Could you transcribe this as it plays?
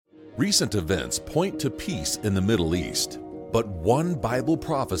Recent events point to peace in the Middle East, but one Bible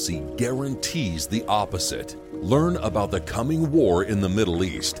prophecy guarantees the opposite. Learn about the coming war in the Middle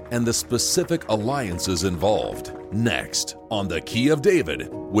East and the specific alliances involved. Next on The Key of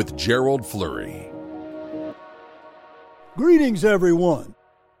David with Gerald Flurry. Greetings, everyone.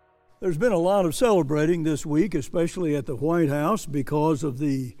 There's been a lot of celebrating this week, especially at the White House, because of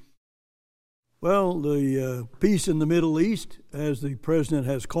the peace in the Middle East, as the president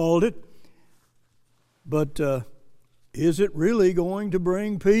has called it. But is it really going to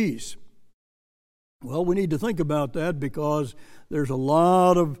bring peace? Well, we need to think about that because there's a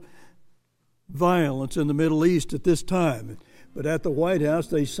lot of violence in the Middle East at this time. But at the White House,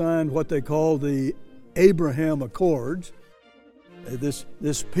 they signed what they call the Abraham Accords.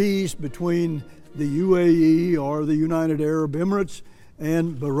 This peace between the UAE, or the United Arab Emirates,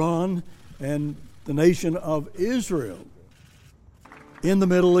 and Bahrain, and the nation of Israel in the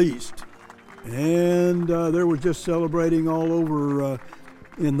Middle East. And there was just celebrating all over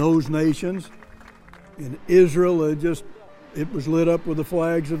in those nations. In Israel, it was lit up with the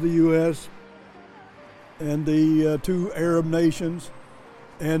flags of the U.S. and the two Arab nations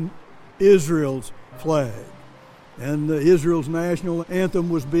and Israel's flag. And Israel's national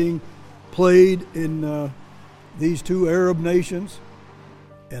anthem was being played in these two Arab nations.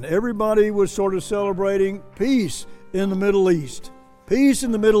 And everybody was sort of celebrating peace in the Middle East. Peace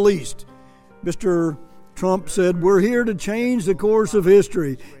in the Middle East. Mr. Trump said, "We're here to change the course of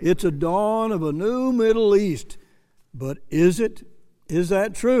history. It's a dawn of a new Middle East." But is it? Is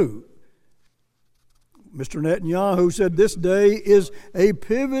that true? Mr. Netanyahu said this day is a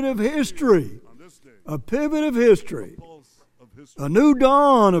pivot of history. A pivot of history. A new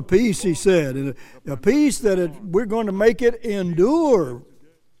dawn of peace, he said. And a peace that we're going to make it endure.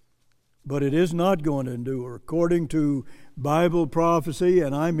 But it is not going to endure, according to Bible prophecy,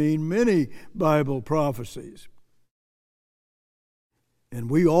 and I mean many Bible prophecies.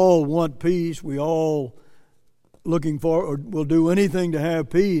 And we all want peace. We all looking for, or will do anything to have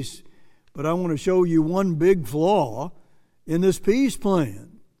peace. But I want to show you one big flaw in this peace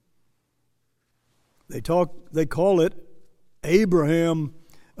plan. They call it Abraham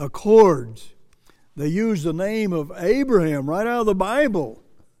Accords. They use the name of Abraham right out of the Bible.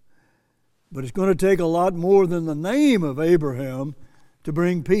 But it's going to take a lot more than the name of Abraham to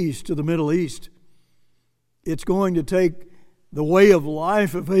bring peace to the Middle East. It's going to take the way of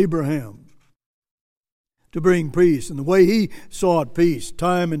life of Abraham to bring peace, and the way he sought peace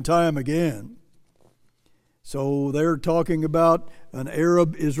time and time again. So they're talking about an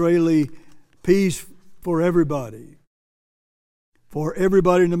Arab-Israeli peace for everybody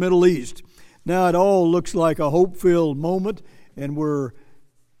in the Middle East. Now it all looks like a hope-filled moment, and we're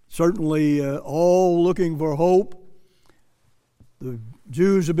certainly all looking for hope. The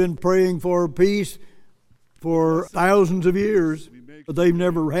Jews have been praying for peace for thousands of years, but they've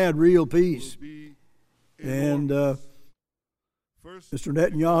never had real peace. And Mr.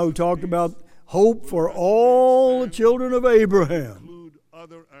 Netanyahu talked about hope for all the children of Abraham.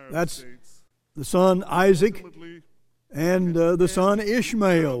 That's the son Isaac and the son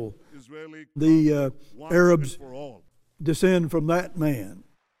Ishmael. The Arabs descend from that man.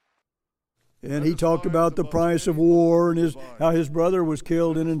 And he talked about the price of war and how his brother was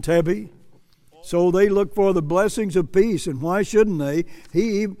killed in Entebbe. So they look for the blessings of peace, and why shouldn't they?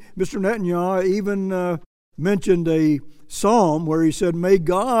 Mr. Netanyahu even mentioned a psalm where he said, "May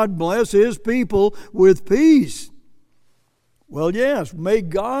God bless his people with peace." Well, yes, may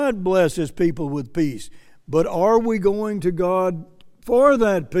God bless his people with peace. But are we going to God for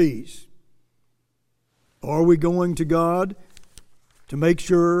that peace? Are we going to God to make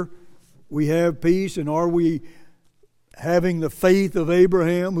sure we have peace? And are we having the faith of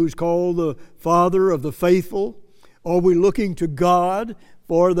Abraham, who's called the father of the faithful? Are we looking to God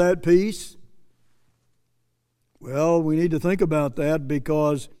for that peace? Well, we need to think about that,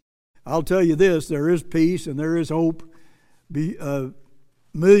 because I'll tell you this, there is peace and there is hope a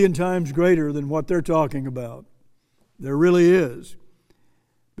million times greater than what they're talking about. There really is.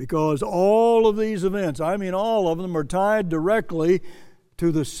 Because all of these events, all of them, are tied directly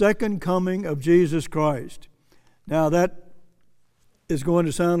to the second coming of Jesus Christ. Now that is going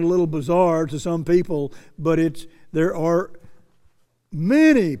to sound a little bizarre to some people, but there are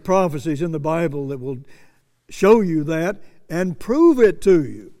many prophecies in the Bible that will show you that and prove it to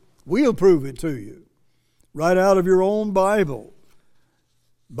you. We'll prove it to you right out of your own Bible.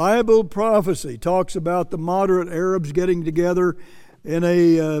 Bible prophecy talks about the moderate Arabs getting together in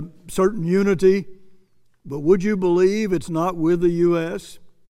a certain unity. But would you believe it's not with the U.S.?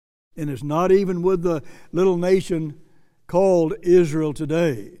 And it's not even with the little nation called Israel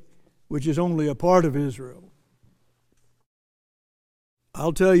today. which is only a part of Israel.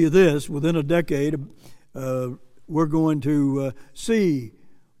 I'll tell you this, within a decade, we're going to see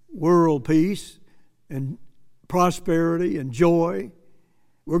world peace and prosperity and joy.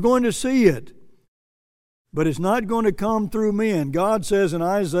 We're going to see it. But it's not going to come through men. God says in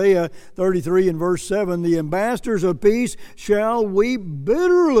Isaiah 33 and verse 7, the ambassadors of peace shall weep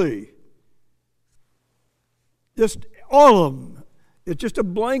bitterly. Just all of them. It's just a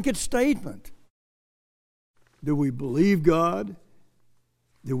blanket statement. Do we believe God?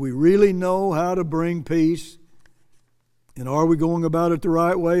 Do we really know how to bring peace? And are we going about it the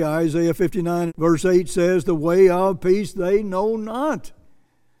right way? Isaiah 59 verse 8 says, the way of peace they know not.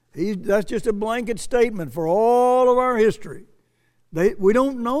 That's just a blanket statement for all of our history. We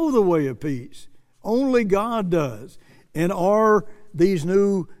don't know the way of peace. Only God does. And are these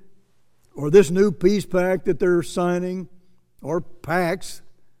new, or this new peace pact that they're signing, or pacts,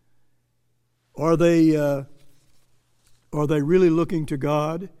 are they really looking to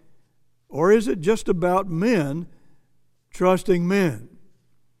God? Or is it just about men trusting men?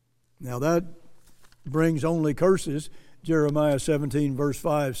 Now that brings only curses, Jeremiah 17 verse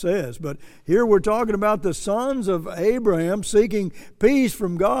 5 says. But here we're talking about the sons of Abraham seeking peace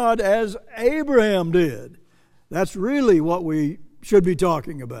from God as Abraham did. That's really what we should be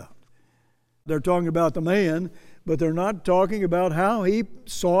talking about. They're talking about the man, but they're not talking about how he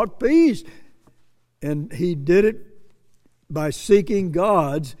sought peace. And he did it by seeking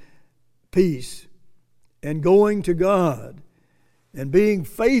God's peace and going to God and being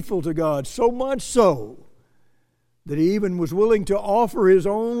faithful to God, so much so that he even was willing to offer his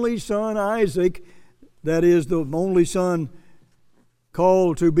only son Isaac, that is the only son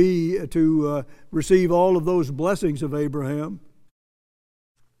called to receive all of those blessings of Abraham,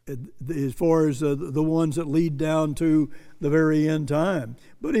 as far as the ones that lead down to the very end time.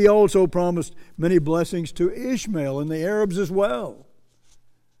 But he also promised many blessings to Ishmael and the Arabs as well.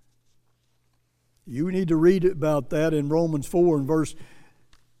 You need to read about that in Romans 4 and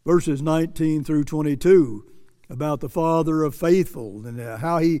verses 19 through 22, about the father of faithful and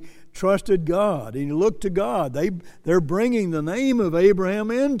how he trusted God. He looked to God. They're bringing the name of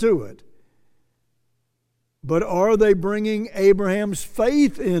Abraham into it. But are they bringing Abraham's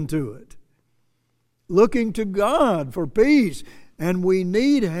faith into it? Looking to God for peace. And we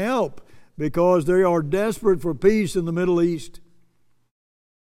need help because they are desperate for peace in the Middle East.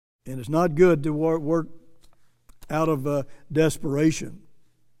 And it's not good to work out of desperation.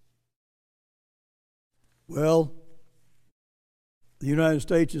 Well, the United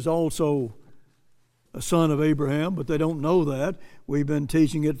States is also a son of Abraham, but they don't know that. We've been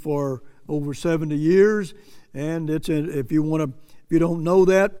teaching it for over 70 years, and if you don't know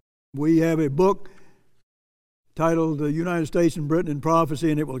that, we have a book titled The United States and Britain in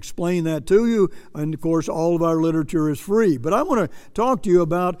Prophecy, and it will explain that to you. And of course, all of our literature is free. But I want to talk to you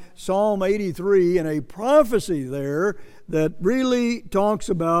about Psalm 83 and a prophecy there that really talks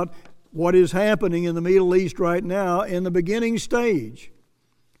about what is happening in the Middle East right now in the beginning stage,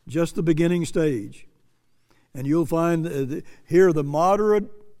 just the beginning stage. And you'll find here the moderate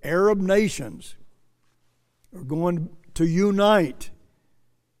Arab nations are going to unite,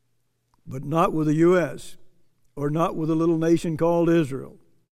 but not with the U.S. or not with a little nation called Israel.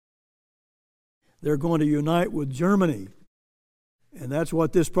 They're going to unite with Germany. And that's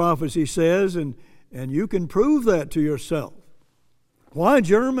what this prophecy says, and you can prove that to yourself. Why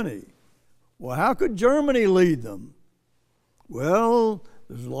Germany? Well, how could Germany lead them? Well,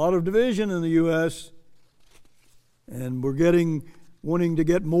 there's a lot of division in the U.S., and we're wanting to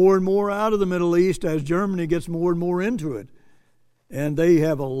get more and more out of the Middle East as Germany gets more and more into it. And they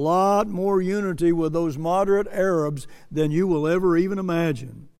have a lot more unity with those moderate Arabs than you will ever even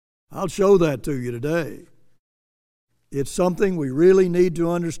imagine. I'll show that to you today. It's something we really need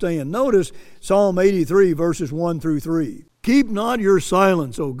to understand. Notice Psalm 83, verses 1 through 3. Keep not your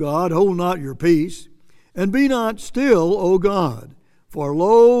silence, O God, hold not your peace, and be not still, O God. For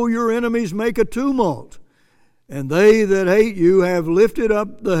lo, your enemies make a tumult, and they that hate you have lifted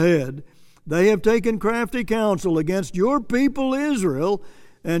up the head. They have taken crafty counsel against your people Israel,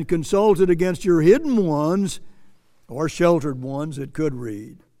 and consulted against your hidden ones, or sheltered ones, it could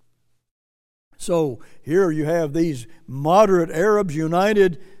read. So here you have these moderate Arabs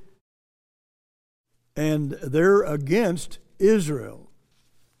united, and they're against Israel.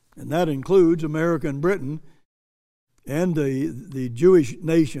 And that includes America and Britain and the Jewish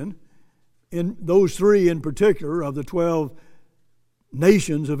nation. In those three in particular of the 12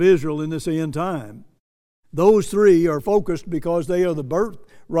 nations of Israel in this end time. Those three are focused because they are the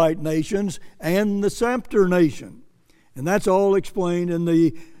birthright nations and the scepter nation. And that's all explained in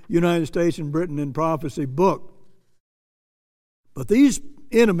the United States and Britain in Prophecy book. But these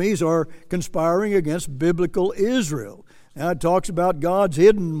enemies are conspiring against biblical Israel. Now it talks about God's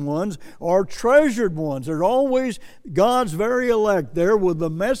hidden ones or treasured ones. They're always God's very elect there with the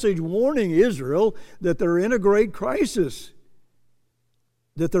message warning Israel that they're in a great crisis.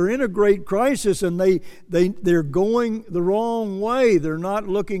 That they're in a great crisis and they're going the wrong way. They're not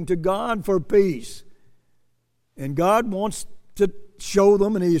looking to God for peace. And God wants to show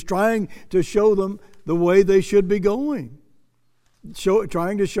them, and He's trying to show them the way they should be going.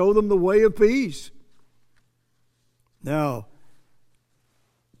 Trying to show them the way of peace. Now,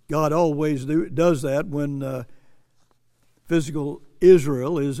 God always does that when physical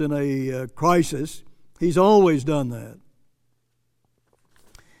Israel is in a crisis. He's always done that.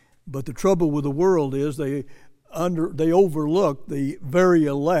 But the trouble with the world is they overlook the very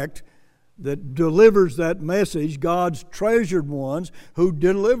elect that delivers that message, God's treasured ones who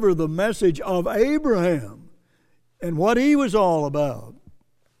deliver the message of Abraham and what he was all about.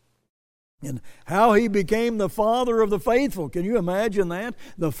 And how he became the father of the faithful. Can you imagine that?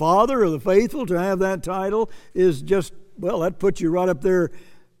 The father of the faithful, to have that title is just, well, that puts you right up there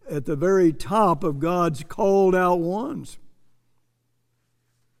at the very top of God's called out ones.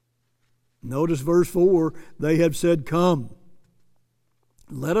 Notice verse 4, they have said, "Come,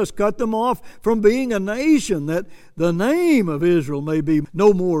 let us cut them off from being a nation, that the name of Israel may be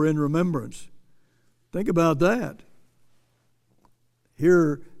no more in remembrance." Think about that.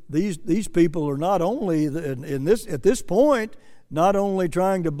 Here, these people are not only at this point not only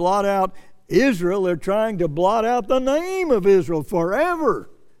trying to blot out Israel, they're trying to blot out the name of Israel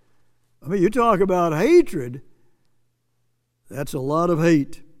forever. I mean, you talk about hatred. That's a lot of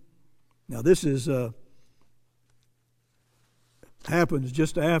hate. Now, this is happens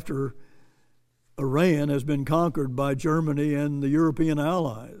just after Iran has been conquered by Germany and the European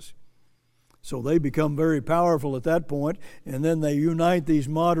allies. So they become very powerful at that point, and then they unite these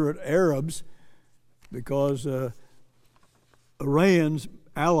moderate Arabs because Iran's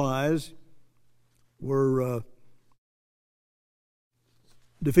allies were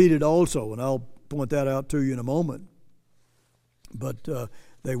defeated also, and I'll point that out to you in a moment. But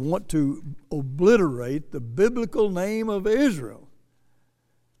they want to obliterate the biblical name of Israel.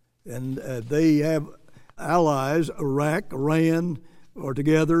 And they have allies, Iraq, Iran, are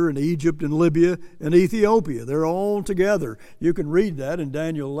together, and Egypt and Libya and Ethiopia. They're all together. You can read that in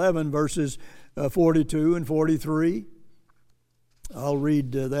Daniel 11, verses 42 and 43. I'll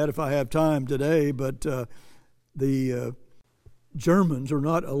read that if I have time today, but the Germans are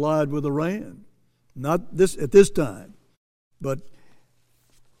not allied with Iran. Not at this time. But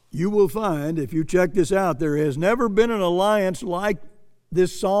you will find, if you check this out, there has never been an alliance like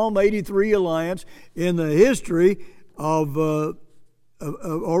this Psalm 83 alliance in the history of all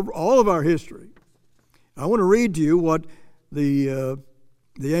of our history. I want to read to you what the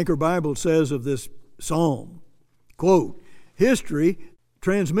Anchor Bible says of this psalm. Quote, "History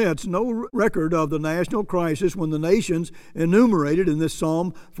transmits no record of the national crisis when the nations enumerated in this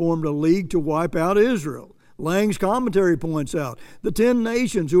psalm formed a league to wipe out Israel. Lang's commentary points out the 10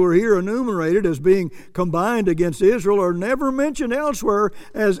 nations who are here enumerated as being combined against Israel are never mentioned elsewhere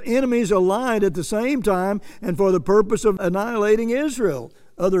as enemies allied at the same time and for the purpose of annihilating Israel."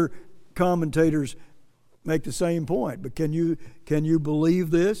 Other commentators make the same point. But can you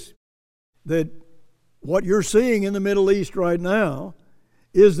believe this? That what you're seeing in the Middle East right now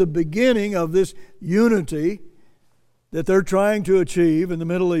is the beginning of this unity that they're trying to achieve in the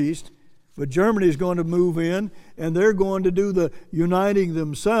Middle East. But Germany is going to move in, and they're going to do the uniting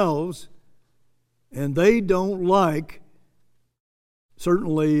themselves, and they don't like,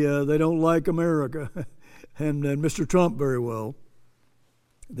 certainly they don't like America and Mr. Trump very well.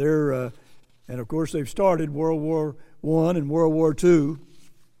 And of course they've started World War I and World War II.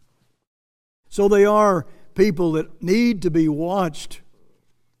 So they are people that need to be watched.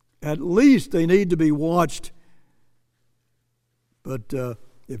 At least they need to be watched. But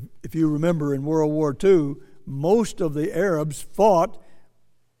if you remember in World War II, most of the Arabs fought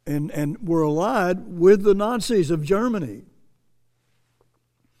and were allied with the Nazis of Germany.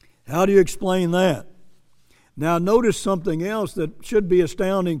 How do you explain that? Now notice something else that should be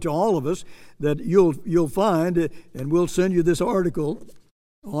astounding to all of us that you'll find, and we'll send you this article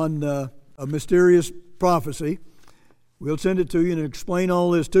on a mysterious prophecy. We'll send it to you and explain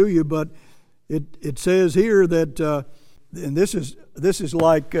all this to you, but it says here that and this is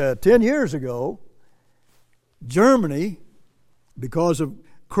like 10 years ago, Germany, because of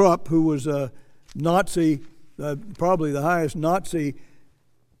Krupp, who was a Nazi, probably the highest Nazi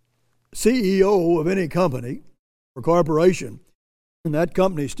CEO of any company or corporation, And that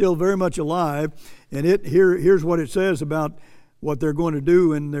company is still very much alive. And here's what it says about what they're going to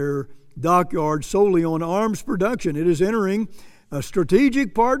do in their dockyard solely on arms production. It is entering a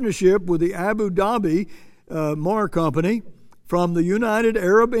strategic partnership with the Abu Dhabi Mar Company from the United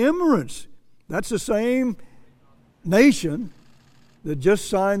Arab Emirates. That's the same nation that just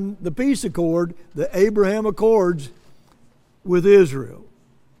signed the peace accord, the Abraham Accords, with Israel.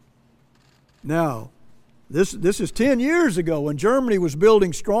 Now, this is 10 years ago when Germany was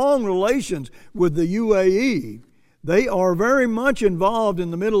building strong relations with the UAE. They are very much involved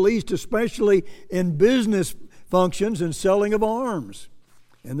in the Middle East, especially in business functions and selling of arms.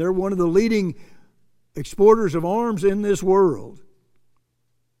 And they're one of the leading exporters of arms in this world.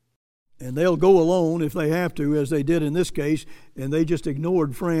 And they'll go alone if they have to, as they did in this case, and they just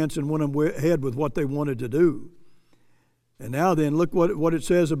ignored France and went ahead with what they wanted to do. And now then, look what it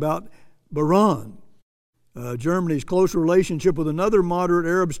says about Bahrain. Germany's close relationship with another moderate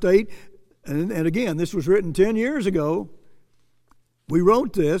Arab state, and again, this was written 10 years ago. We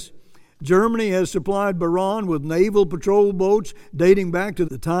wrote this. Germany has supplied Bahrain with naval patrol boats dating back to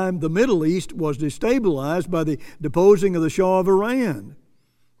the time the Middle East was destabilized by the deposing of the Shah of Iran.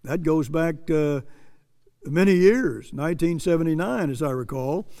 That goes back many years, 1979 as I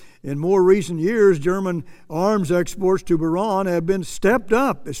recall. In more recent years, German arms exports to Bahrain have been stepped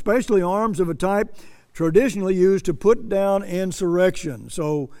up, especially arms of a type traditionally used to put down insurrection.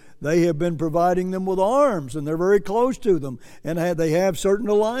 So they have been providing them with arms, and they're very close to them, and they have certain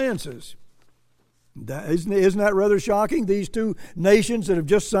alliances. Isn't that rather shocking? These two nations that have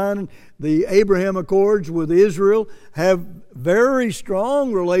just signed the Abraham Accords with Israel have very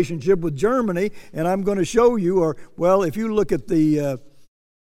strong relationship with Germany, and I'm going to show you, if you look at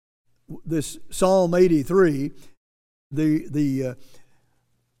this Psalm 83,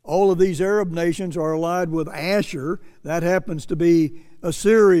 all of these Arab nations are allied with Asher. That happens to be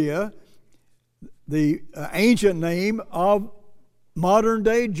Assyria, the ancient name of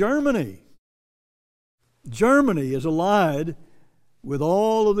modern-day Germany. Germany is allied with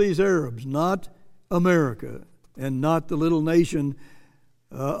all of these Arabs, not America, and not the little nation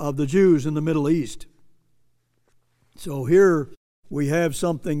of the Jews in the Middle East. So here we have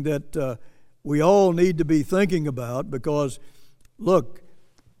something that we all need to be thinking about, because, look,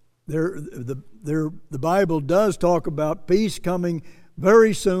 the Bible does talk about peace coming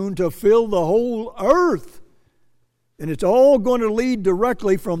very soon to fill the whole earth. And it's all going to lead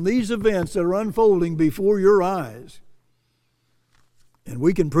directly from these events that are unfolding before your eyes. And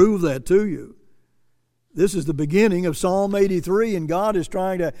we can prove that to you. This is the beginning of Psalm 83, and God is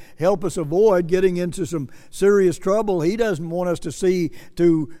trying to help us avoid getting into some serious trouble. He doesn't want us to see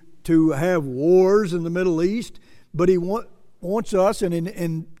to have wars in the Middle East, but He wants us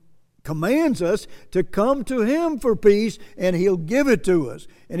and commands us to come to Him for peace, and He'll give it to us.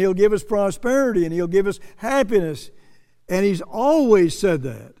 And He'll give us prosperity, and He'll give us happiness. And He's always said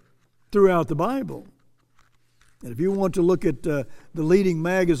that throughout the Bible. And if you want to look at the leading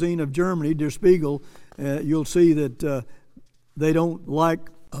magazine of Germany, Der Spiegel, you'll see that they don't like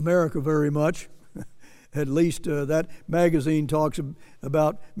America very much. At least that magazine talks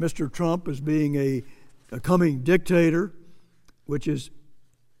about Mr. Trump as being a coming dictator, which is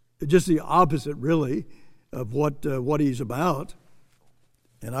just the opposite, really, of what he's about.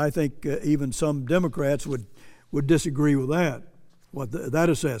 And I think even some Democrats would disagree with that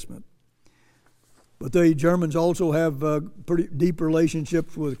assessment. But the Germans also have pretty deep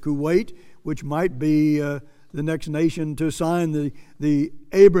relationships with Kuwait, which might be the next nation to sign the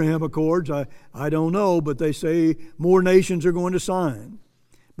Abraham Accords. I don't know, but they say more nations are going to sign.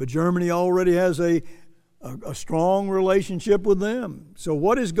 But Germany already has a strong relationship with them. So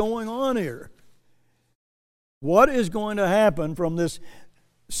what is going on here? What is going to happen from this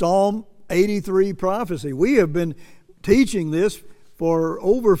Psalm 83 prophecy? We have been teaching this for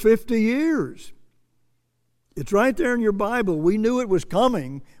over 50 years. It's right there in your Bible. We knew it was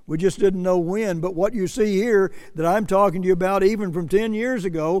coming. We just didn't know when. But what you see here that I'm talking to you about even from 10 years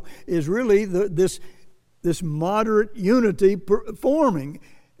ago is really this moderate unity forming.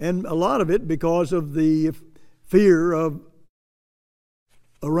 And a lot of it because of the fear of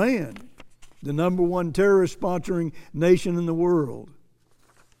Iran, the number one terrorist sponsoring nation in the world.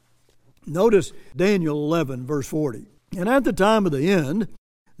 Notice Daniel 11, verse 40. And at the time of the end,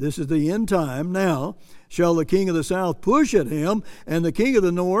 this is the end time now, shall the king of the south push at him, and the king of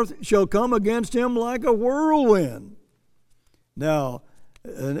the north shall come against him like a whirlwind. Now,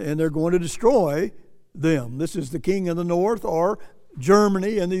 and they're going to destroy them. This is the king of the north, or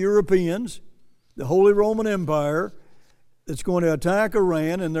Germany and the Europeans, the Holy Roman Empire, that's going to attack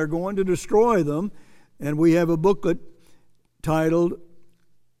Iran, and they're going to destroy them. And we have a booklet titled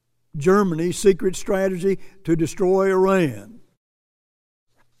Germany's Secret Strategy to Destroy Iran.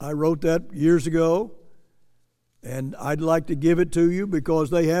 I wrote that years ago, and I'd like to give it to you because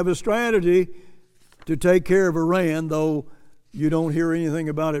they have a strategy to take care of Iran, though you don't hear anything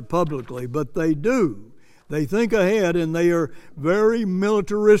about it publicly, but they do. They think ahead, and they are very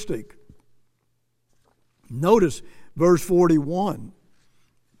militaristic. Notice verse 41.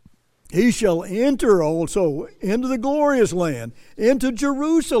 He shall enter also into the glorious land, into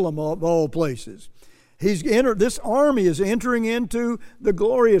Jerusalem of all places. This army is entering into the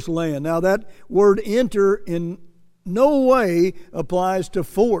glorious land. Now that word enter in no way applies to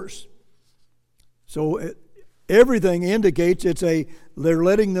force. So everything indicates they're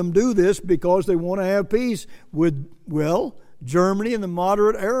letting them do this because they want to have peace with, Germany and the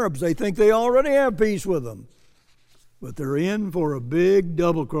moderate Arabs. They think they already have peace with them. But they're in for a big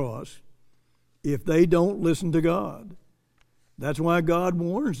double cross if they don't listen to God. That's why God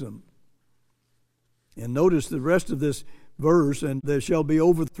warns them. And notice the rest of this verse, and they shall be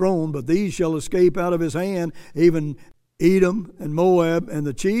overthrown, but these shall escape out of his hand, even Edom and Moab and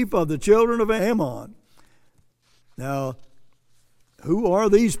the chief of the children of Ammon. Now, who are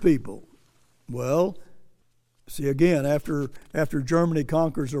these people? Well, see again, after Germany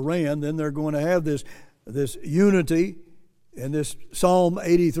conquers Iran, then they're going to have this unity and this Psalm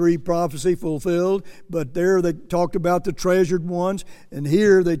 83 prophecy fulfilled. But there they talked about the treasured ones, and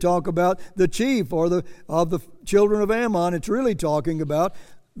here they talk about the chief of the children of Ammon. It's really talking about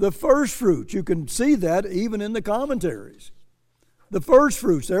the first fruits. You can see that even in the commentaries. The first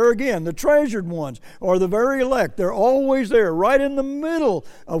fruits, there again, the treasured ones are the very elect. They're always there, right in the middle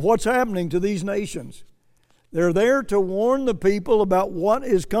of what's happening to these nations. They're there to warn the people about what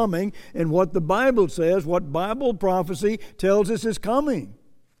is coming and what the Bible says, what Bible prophecy tells us is coming.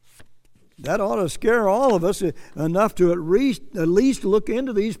 That ought to scare all of us enough to at least look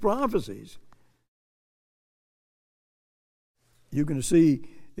into these prophecies. You can see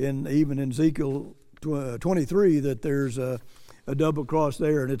even in Ezekiel 23 that there's a double cross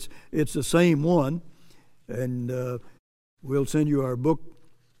there, and it's the same one. And we'll send you our book.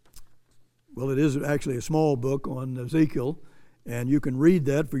 Well, it is actually a small book on Ezekiel, and you can read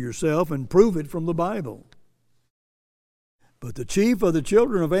that for yourself and prove it from the Bible. But the chief of the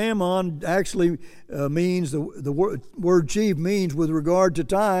children of Ammon actually means, the word chief means, with regard to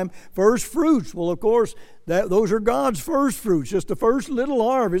time, first fruits. Well, of course, those are God's first fruits, just the first little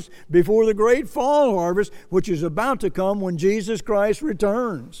harvest before the great fall harvest, which is about to come when Jesus Christ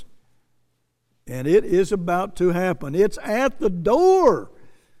returns. And it is about to happen. It's at the door,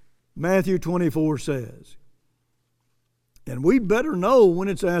 Matthew 24 says. And we'd better know when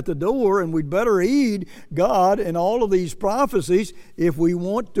it's at the door, and we'd better heed God and all of these prophecies if we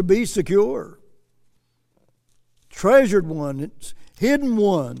want to be secure. Treasured ones, hidden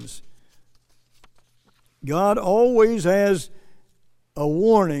ones. God always has a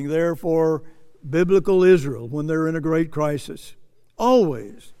warning there for biblical Israel when they're in a great crisis.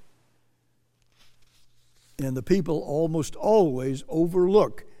 Always. And the people almost always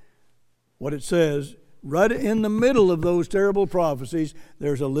overlook what it says. Right in the middle of those terrible prophecies,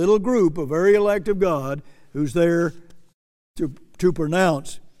 there's a little group, a very elect of God, who's there to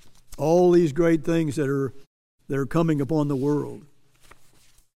pronounce all these great things that are coming upon the world.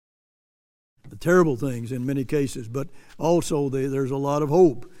 The terrible things in many cases, but also there's a lot of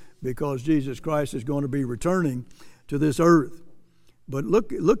hope because Jesus Christ is going to be returning to this earth. But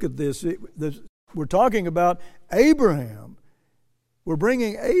look at this. We're talking about Abraham. We're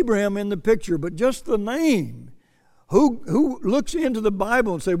bringing Abraham in the picture, but just the name. Who looks into the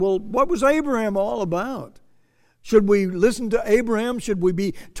Bible and say, well, what was Abraham all about? Should we listen to Abraham? Should we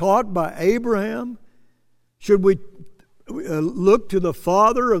be taught by Abraham? Should we look to the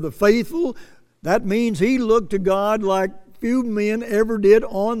father of the faithful? That means he looked to God like few men ever did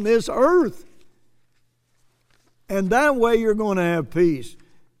on this earth. And that way you're going to have peace.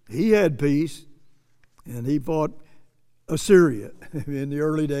 He had peace, and he fought Assyria in the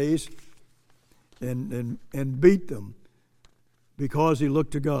early days and beat them because he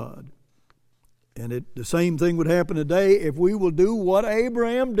looked to God. And the same thing would happen today if we will do what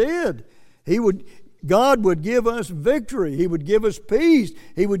Abraham did. God would give us victory. He would give us peace.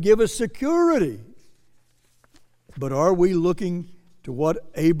 He would give us security. But are we looking to what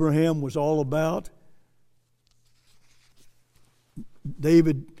Abraham was all about?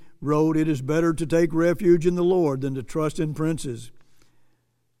 David wrote, "It is better to take refuge in the Lord than to trust in princes.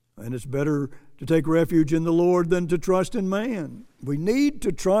 And it's better to take refuge in the Lord than to trust in man." We need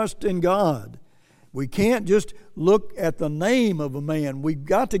to trust in God. We can't just look at the name of a man. We've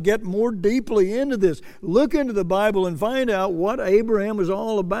got to get more deeply into this. Look into the Bible and find out what Abraham was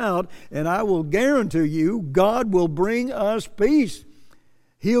all about, and I will guarantee you God will bring us peace.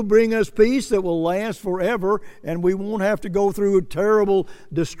 He'll bring us peace that will last forever, and we won't have to go through a terrible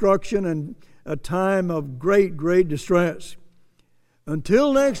destruction and a time of great, great distress.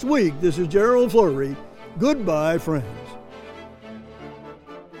 Until next week, this is Gerald Flurry. Goodbye, friends.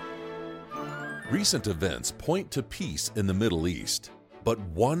 Recent events point to peace in the Middle East, but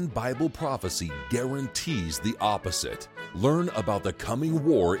one Bible prophecy guarantees the opposite. Learn about the coming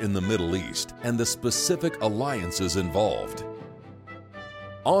war in the Middle East and the specific alliances involved.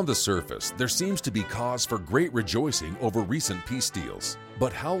 On the surface, there seems to be cause for great rejoicing over recent peace deals.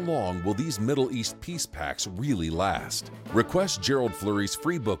 But how long will these Middle East peace pacts really last? Request Gerald Flurry's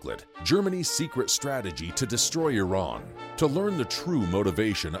free booklet, Germany's Secret Strategy to Destroy Iran, to learn the true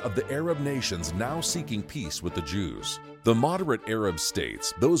motivation of the Arab nations now seeking peace with the Jews. The moderate Arab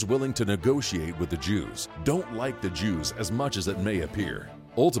states, those willing to negotiate with the Jews, don't like the Jews as much as it may appear.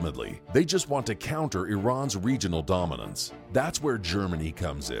 Ultimately, they just want to counter Iran's regional dominance. That's where Germany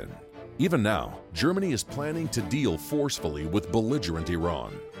comes in. Even now, Germany is planning to deal forcefully with belligerent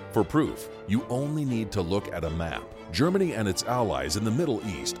Iran. For proof, you only need to look at a map. Germany and its allies in the Middle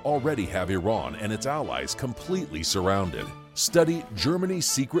East already have Iran and its allies completely surrounded. Study Germany's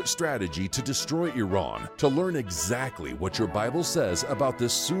Secret Strategy to Destroy Iran to learn exactly what your Bible says about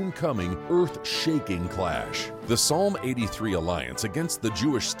this soon-coming, earth-shaking clash. The Psalm 83 alliance against the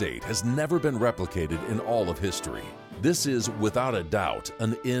Jewish state has never been replicated in all of history. This is, without a doubt,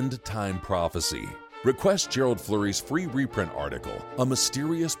 an end-time prophecy. Request Gerald Flurry's free reprint article, A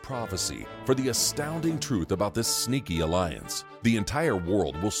Mysterious Prophecy, for the astounding truth about this sneaky alliance. The entire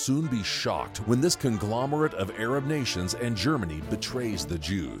world will soon be shocked when this conglomerate of Arab nations and Germany betrays the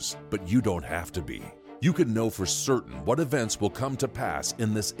Jews. But you don't have to be. You can know for certain what events will come to pass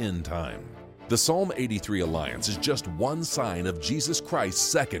in this end time. The Psalm 83 alliance is just one sign of Jesus Christ's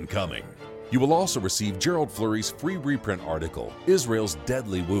second coming. You will also receive Gerald Flurry's free reprint article, Israel's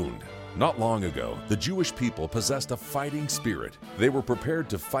Deadly Wound. Not long ago, the Jewish people possessed a fighting spirit. They were prepared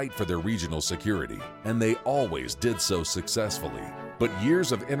to fight for their regional security, and they always did so successfully. But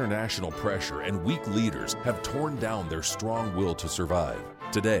years of international pressure and weak leaders have torn down their strong will to survive.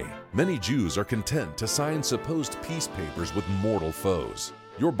 Today, many Jews are content to sign supposed peace papers with mortal foes.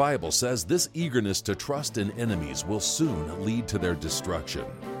 Your Bible says this eagerness to trust in enemies will soon lead to their destruction.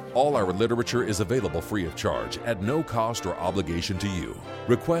 All our literature is available free of charge at no cost or obligation to you.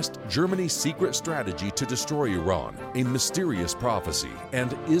 Request Germany's Secret Strategy to Destroy Iran, A Mysterious Prophecy,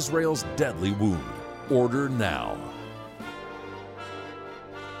 and Israel's Deadly Wound. Order now.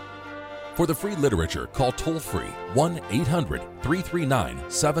 For the free literature, call toll-free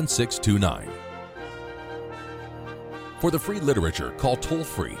 1-800-339-7629. For the free literature, call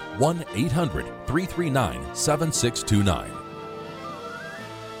toll-free 1-800-339-7629.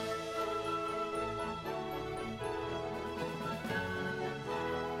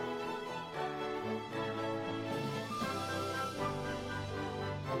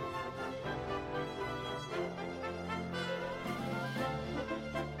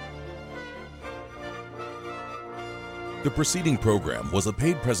 The preceding program was a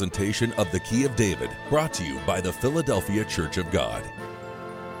paid presentation of The Key of David, brought to you by the Philadelphia Church of God.